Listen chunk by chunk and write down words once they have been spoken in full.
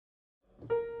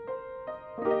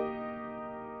Oh,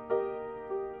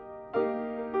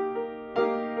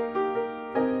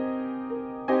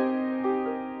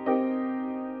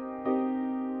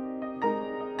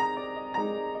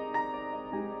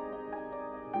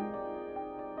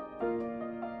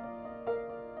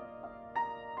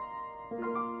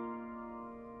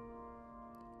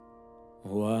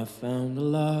 I found a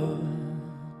love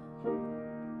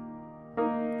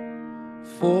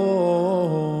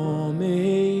for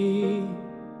me.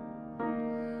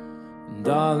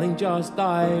 Darling, just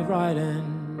dive right in,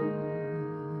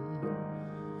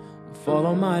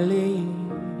 follow my lead.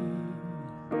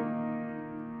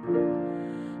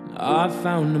 I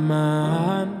found a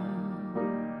man,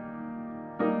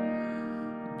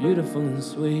 beautiful and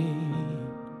sweet.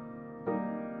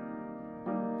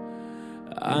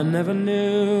 I never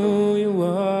knew you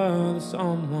were the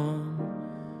someone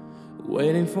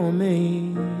waiting for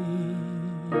me.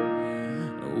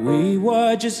 We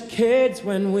were just kids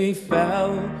when we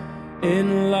fell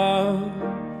in love,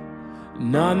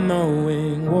 not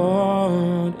knowing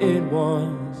what it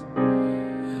was.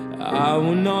 I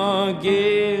will not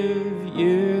give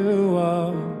you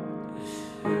up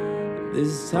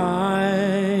this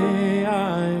time.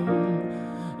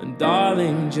 And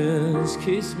darling, just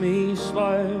kiss me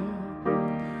slow.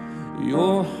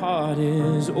 Your heart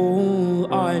is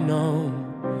all I know,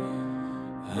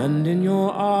 and in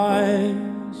your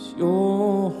eyes,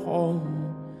 your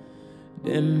home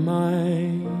in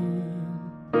mine.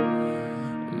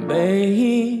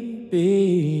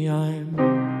 Baby, I'm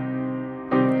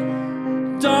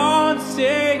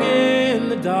dancing in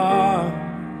the dark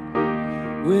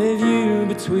with you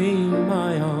between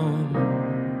my arms,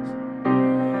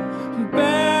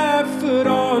 barefoot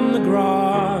on the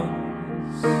grass,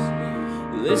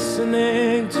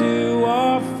 listening to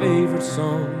our favorite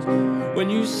songs. When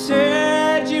you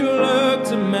said you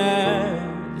looked a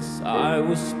mess, I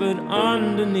whispered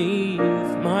underneath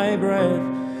my breath,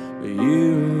 but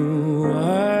you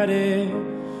heard it.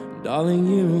 Darling,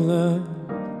 you look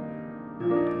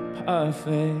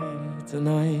perfect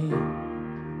tonight.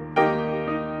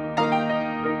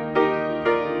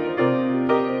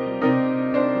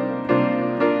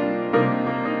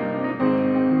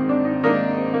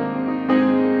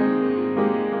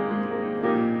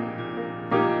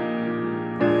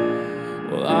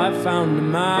 Well, I found a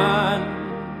man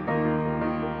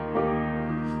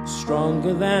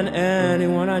stronger than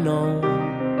anyone I know.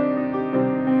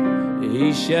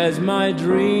 He shares my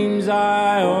dreams.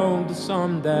 I hope that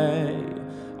someday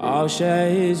I'll share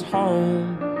his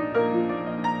home.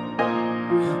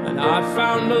 And I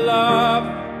found a love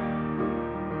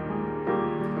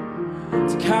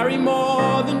to carry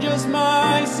more than just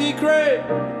my secrets,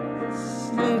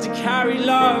 and to carry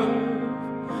love,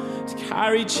 to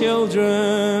carry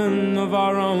children of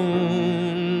our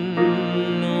own.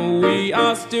 We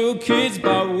are still kids,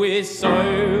 but we're so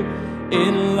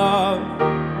in love,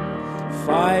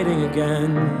 fighting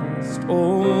against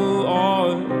all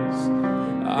odds.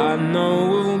 I know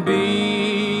we'll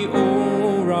be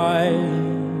alright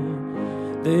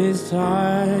this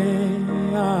time.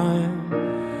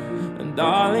 And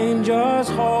darling,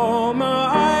 just hold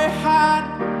my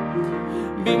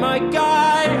hand, be my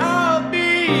guide, I'll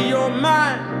be your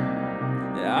man.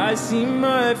 I see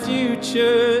my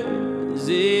future's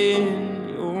in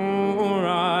your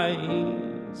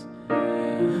eyes.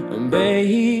 And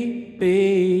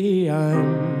baby,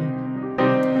 I'm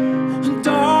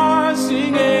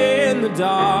dancing in the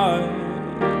dark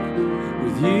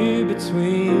with you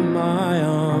between my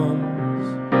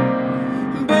arms,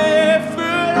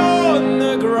 barefoot on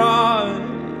the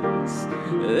grass,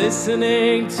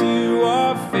 listening to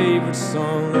our favorite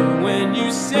song. When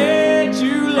you said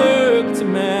you looked a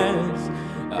mess,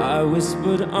 I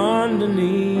whispered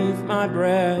underneath my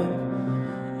breath,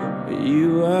 but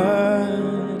you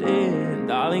heard it.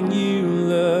 Darling, you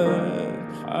look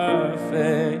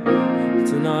perfect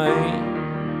tonight.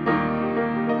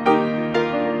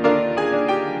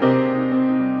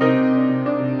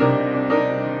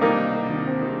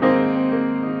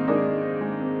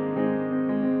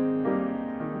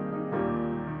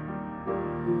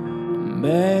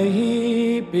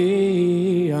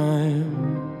 Baby, I'm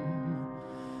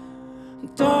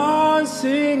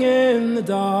dancing in the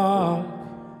dark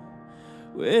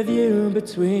with you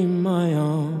between my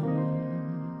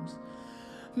arms,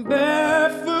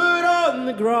 barefoot on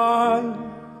the grass,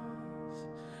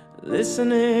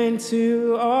 listening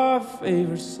to our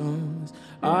favorite songs.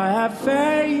 I have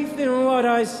faith in what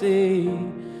I see.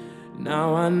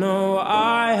 Now I know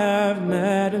I have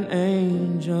met an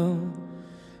angel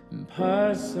in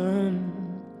person,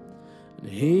 and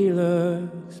he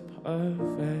looks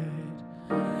perfect.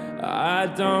 I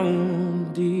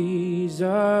don't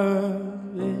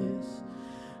deserve this.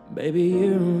 Baby,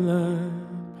 you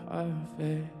look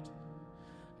perfect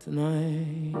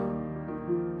tonight.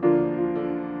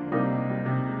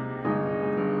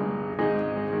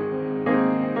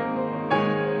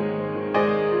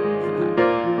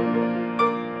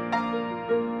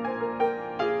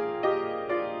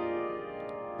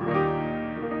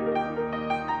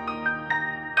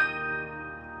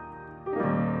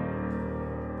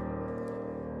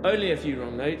 Only a few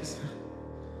wrong notes.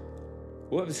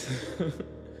 Whoops.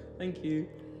 Thank you.